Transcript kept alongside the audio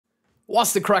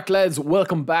What's the crack, lads?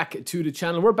 Welcome back to the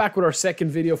channel. We're back with our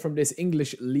second video from this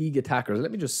English League attackers.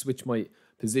 Let me just switch my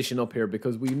position up here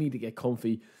because we need to get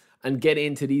comfy and get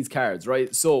into these cards,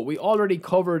 right? So we already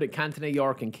covered Cantona,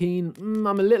 York and Keane. I'm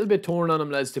a little bit torn on them,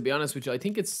 lads, to be honest with you. I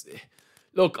think it's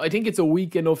a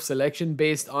weak enough selection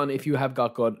based on if you have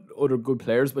got other good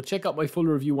players, but check out my full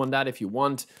review on that if you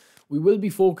want. We will be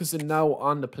focusing now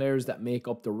on the players that make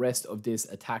up the rest of this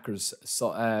attackers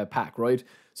pack, right?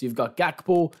 So you've got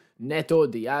Gakpo, Neto,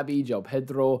 Diaby, João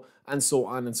Pedro, and so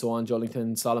on,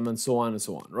 Joelinton, Solomon, so on and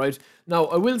so on, right? Now,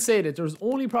 I will say that there's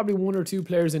only probably one or two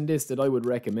players in this that I would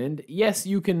recommend. Yes,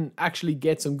 you can actually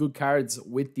get some good cards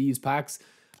with these packs,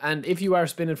 and if you are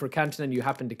spinning for Cantona and you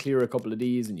happen to clear a couple of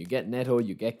these, and you get Neto,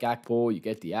 you get Gakpo, you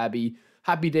get Diaby,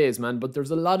 happy days, man. But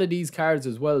there's a lot of these cards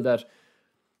as well that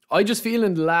I just feel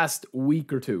in the last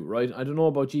week or two, right? I don't know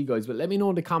about you guys, but let me know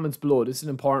in the comments below. This is an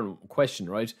important question,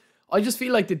 right? I just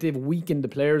feel like that they've weakened the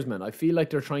players, man. I feel like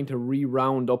they're trying to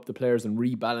re-round up the players and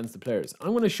rebalance the players.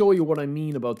 I'm going to show you what I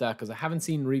mean about that because I haven't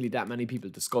seen really that many people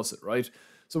discuss it, right?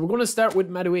 So we're going to start with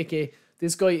Madueke.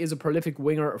 This guy is a prolific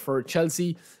winger for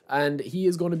Chelsea, and he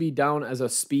is going to be down as a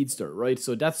speedster, right?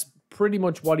 So that's pretty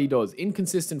much what he does.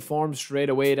 Inconsistent form straight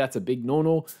away, that's a big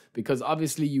no-no, because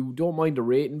obviously you don't mind the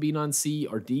rating being on C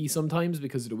or D sometimes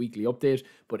because of the weekly update,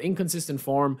 but inconsistent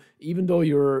form, even though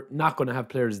you're not going to have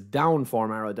players down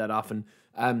form arrow that often,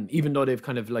 even though they've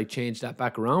kind of like changed that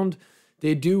back around,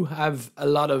 they do have a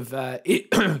lot of,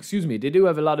 excuse me, they do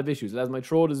have a lot of issues. As my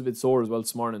throat is a bit sore as well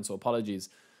this morning, so apologies.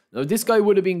 Now, this guy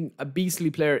would have been a beastly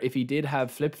player if he did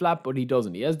have flip-flap, but he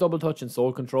doesn't. He has double touch and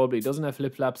soul control, but he doesn't have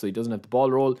flip-flap, so he doesn't have the ball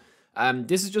roll.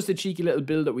 This is just a cheeky little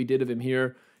build that we did of him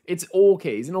here. It's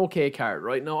okay. He's an okay card,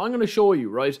 right? Now, I'm going to show you,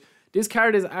 right? This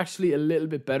card is actually a little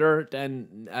bit better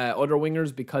than other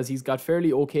wingers because he's got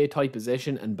fairly okay tight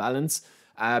possession and balance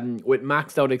with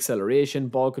maxed out acceleration,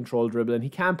 ball control, dribbling. He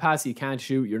can't pass, he can't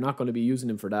shoot. You're not going to be using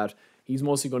him for that. He's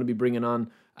mostly going to be bringing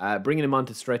him on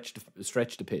to stretch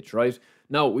the pitch, right?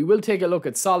 Now, we will take a look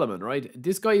at Solomon, right?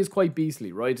 This guy is quite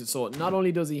beastly, right? So not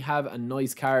only does he have a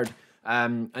nice card,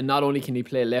 and not only can he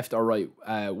play left or right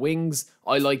wings,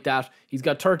 I like that. He's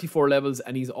got 34 levels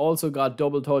and he's also got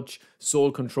double touch,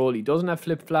 soul control. He doesn't have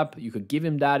flip flap. You could give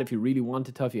him that if you really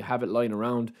wanted to, if you have it lying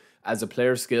around as a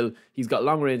player skill. He's got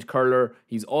long range curler.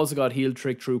 He's also got heel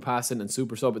trick, true passing and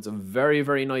super sub. It's a very,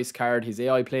 very nice card. His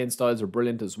AI playing styles are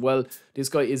brilliant as well. This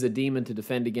guy is a demon to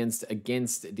defend against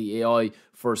the AI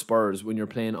for Spurs when you're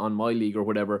playing on my league or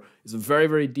whatever. He's a very,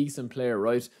 very decent player,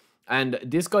 right? And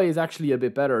this guy is actually a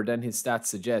bit better than his stats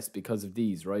suggest because of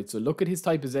these, right? So look at his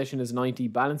tight possession is 90,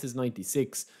 balance is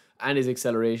 96, and his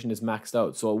acceleration is maxed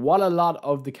out. So what a lot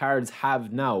of the cards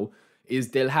have now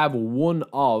is they'll have one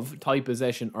of tight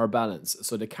possession or balance.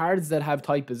 So the cards that have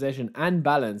tight possession and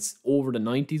balance over the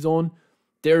 90 zone,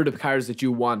 they're the cards that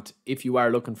you want if you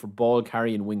are looking for ball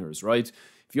carrying wingers, right?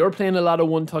 If you're playing a lot of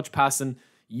one-touch passing,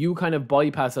 you kind of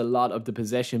bypass a lot of the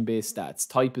possession-based stats.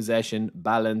 Tight possession,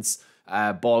 balance,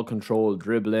 ball control,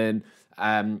 dribbling,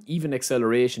 even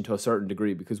acceleration to a certain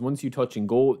degree, because once you touch and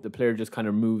go, the player just kind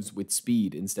of moves with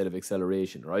speed instead of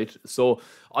acceleration, right? So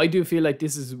I do feel like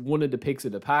this is one of the picks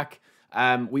of the pack.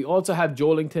 We also have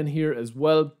Joelinton here as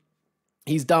well.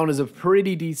 He's down as a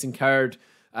pretty decent card,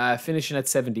 finishing at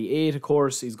 78, of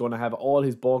course. He's going to have all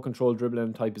his ball control, dribbling,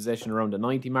 and tight possession around the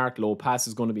 90 mark. Low pass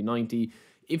is going to be 90.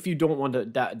 If you don't want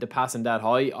the passing that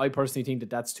high, I personally think that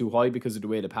that's too high because of the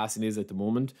way the passing is at the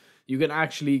moment. You can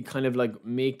actually kind of like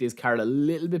make this card a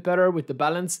little bit better with the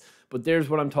balance, but there's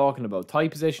what I'm talking about.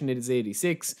 Tight possession, it is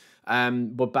 86,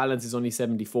 but balance is only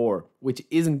 74, which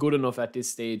isn't good enough at this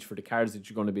stage for the cards that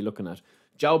you're going to be looking at.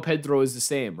 João Pedro is the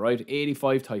same, right?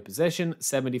 85 tight possession,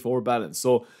 74 balance.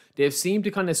 So they've seemed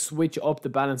to kind of switch up the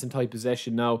balance and tight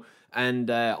possession now.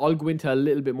 And I'll go into a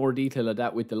little bit more detail of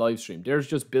that with the live stream. There's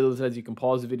just builds, as you can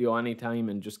pause the video anytime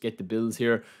and just get the builds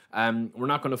here. We're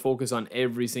not going to focus on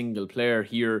every single player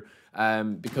here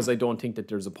because I don't think that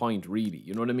there's a point really.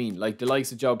 You know what I mean? Like the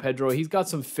likes of João Pedro, he's got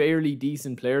some fairly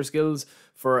decent player skills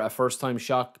for a first-time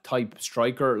shot type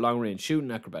striker, long-range shooting,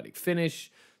 acrobatic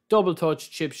finish, double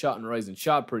touch, chip shot and rising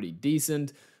shot, pretty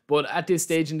decent. But at this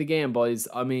stage in the game, boys,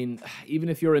 I mean, even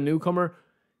if you're a newcomer,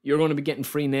 you're going to be getting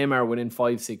free Neymar within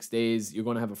 5-6 days. You're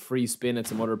going to have a free spin at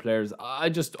some other players. I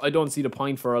don't see the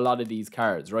point for a lot of these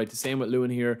cards, right? The same with Lewin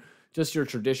here. Just your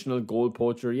traditional goal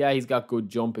poacher. Yeah, he's got good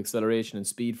jump, acceleration, and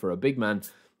speed for a big man.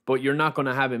 But you're not going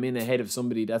to have him in ahead of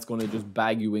somebody that's going to just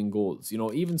bag you in goals. You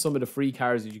know, even some of the free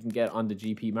cards that you can get on the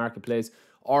GP marketplace,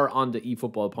 or on the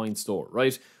eFootball point store,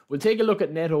 right? We'll take a look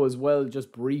at Neto as well,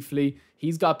 just briefly.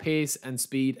 He's got pace and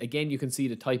speed. Again, you can see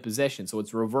the tight possession, so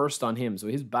it's reversed on him. So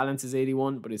his balance is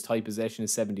 81, but his tight possession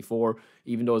is 74,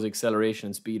 even though his acceleration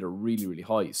and speed are really, really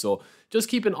high. So just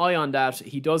keep an eye on that.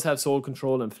 He does have sole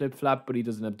control and flip-flap, but he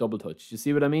doesn't have double touch. You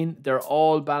see what I mean? They're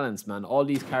all balanced, man. All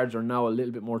these cards are now a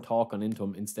little bit more talk on into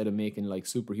them instead of making like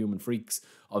superhuman freaks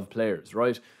of players,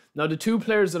 right? Now, the two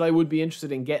players that I would be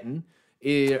interested in getting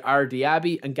are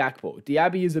Diaby and Gakpo.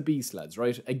 Diaby is a beast, lads,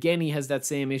 right? Again, he has that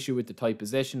same issue with the tight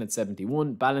possession at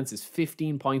 71. Balance is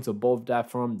 15 points above that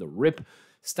from the rip.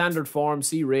 Standard form,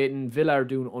 C rating. Villa are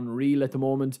doing unreal at the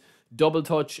moment. Double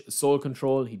touch, sole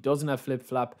control. He doesn't have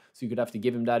flip-flap, so you could have to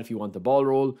give him that if you want the ball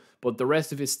roll. But the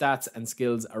rest of his stats and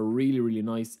skills are really, really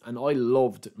nice. And I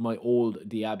loved my old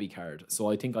Diaby card,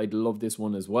 so I think I'd love this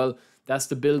one as well. That's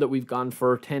the build that we've gone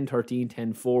for, 10-13,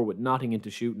 10-4 with nothing into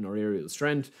shooting or aerial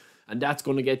strength. And that's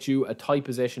going to get you a tight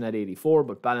possession at 84,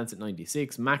 but balance at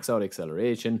 96, max out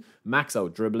acceleration, max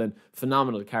out dribbling.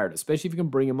 Phenomenal card, especially if you can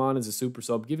bring him on as a super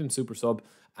sub. Give him super sub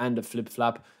and a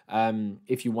flip-flap.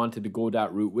 If you wanted to go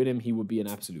that route with him, he would be an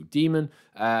absolute demon.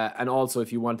 And also,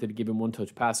 if you wanted to give him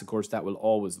one-touch pass, of course, that will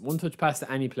always... One-touch pass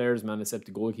to any players, man, except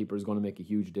the goalkeeper, is going to make a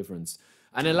huge difference.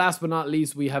 And then last but not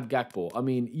least, we have Gakpo. I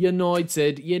mean,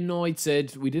 United.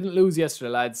 We didn't lose yesterday,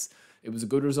 lads. It was a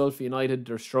good result for United.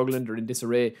 They're struggling. They're in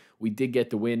disarray. We did get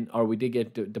the win, or we did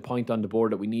get the point on the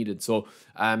board that we needed. So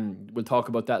we'll talk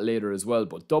about that later as well.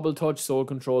 But double touch, sole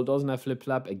control, doesn't have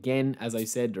flip-flap. Again, as I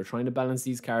said, they're trying to balance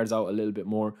these cards out a little bit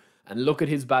more. And look at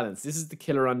his balance. This is the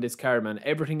killer on this card, man.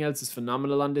 Everything else is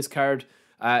phenomenal on this card.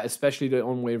 Especially the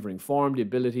unwavering form, the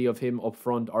ability of him up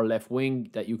front or left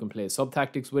wing, that you can play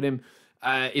sub-tactics with him.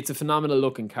 It's a phenomenal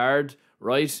looking card,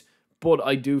 right? But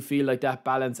I do feel like that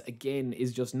balance, again,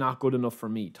 is just not good enough for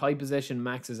me. Tight possession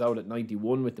maxes out at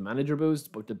 91 with the manager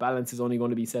boost, but the balance is only going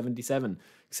to be 77.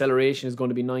 Acceleration is going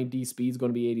to be 90. Speed is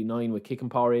going to be 89 with kicking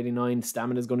power 89.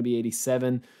 Stamina is going to be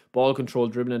 87. Ball control,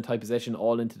 dribbling, and tight possession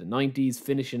all into the 90s.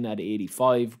 Finishing at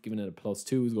 85, giving it a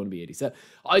 +2 is going to be 87.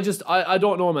 I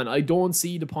don't know, man. I don't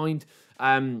see the point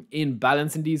in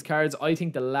balancing these cards. I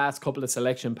think the last couple of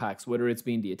selection packs, whether it's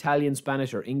been the Italian,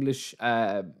 Spanish, or English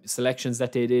selections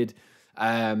that they did,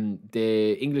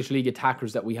 the English League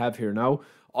attackers that we have here now,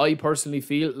 I personally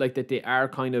feel like that they're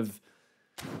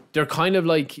kind of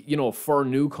like, you know, for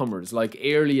newcomers, like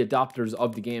early adopters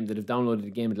of the game that have downloaded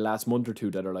the game in the last month or two,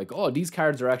 that are like, oh, these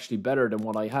cards are actually better than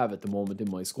what I have at the moment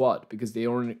in my squad, because they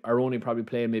are only probably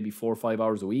playing maybe 4 or 5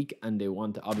 hours a week, and they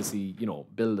want to obviously, you know,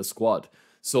 build a squad.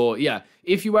 So yeah,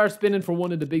 if you are spinning for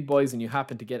one of the big boys and you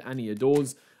happen to get any of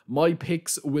those, my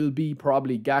picks will be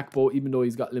probably Gakpo, even though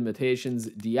he's got limitations,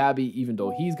 Diaby, even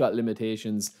though he's got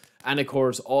limitations, and of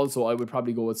course, also, I would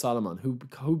probably go with Solomon,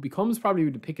 who becomes probably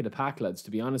the pick of the pack, lads,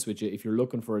 to be honest with you, if you're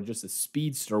looking for just a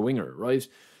speedster winger, right?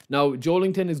 Now,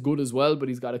 Joelinton is good as well, but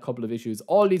he's got a couple of issues.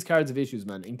 All these cards have issues,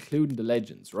 man, including the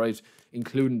legends, right?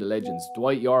 Including the legends.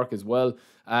 Dwight York as well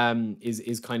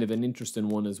is kind of an interesting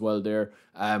one as well there,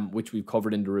 which we've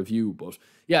covered in the review. But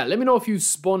yeah, let me know if you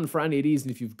spun for any of these and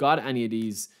if you've got any of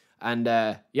these. And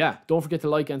yeah, don't forget to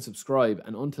like and subscribe.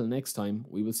 And until next time,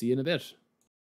 we will see you in a bit.